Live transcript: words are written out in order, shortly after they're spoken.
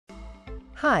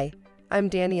Hi, I'm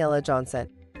Daniela Johnson.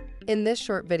 In this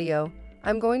short video,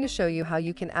 I'm going to show you how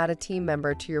you can add a team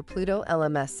member to your Pluto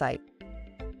LMS site.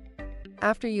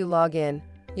 After you log in,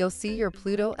 you'll see your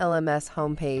Pluto LMS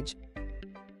homepage.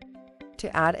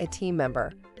 To add a team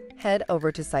member, head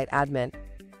over to Site Admin.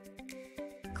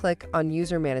 Click on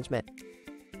User Management.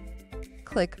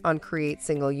 Click on Create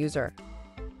Single User.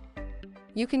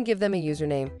 You can give them a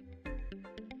username.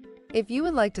 If you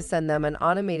would like to send them an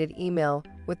automated email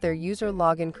with their user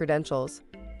login credentials,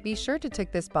 be sure to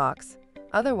tick this box,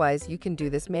 otherwise you can do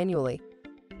this manually.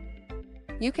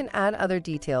 You can add other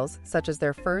details such as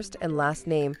their first and last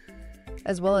name,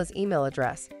 as well as email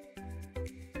address.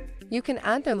 You can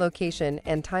add their location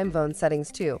and time zone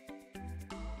settings too.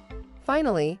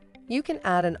 Finally, you can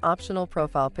add an optional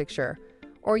profile picture,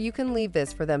 or you can leave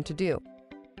this for them to do.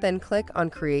 Then click on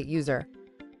Create User.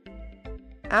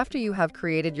 After you have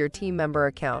created your team member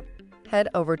account, head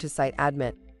over to Site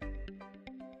Admin.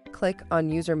 Click on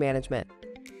User Management,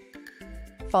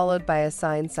 followed by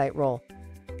Assign Site Role.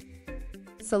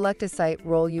 Select a site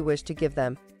role you wish to give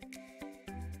them.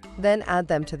 Then add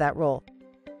them to that role.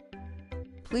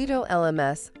 Pluto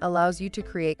LMS allows you to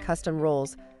create custom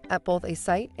roles at both a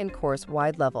site and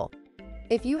course-wide level.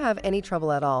 If you have any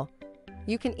trouble at all,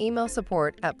 you can email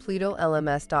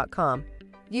support@plutolms.com,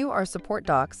 view our support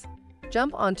docs,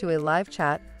 jump onto a live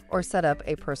chat, or set up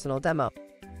a personal demo.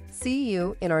 See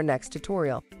you in our next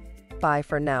tutorial. Bye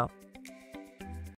for now.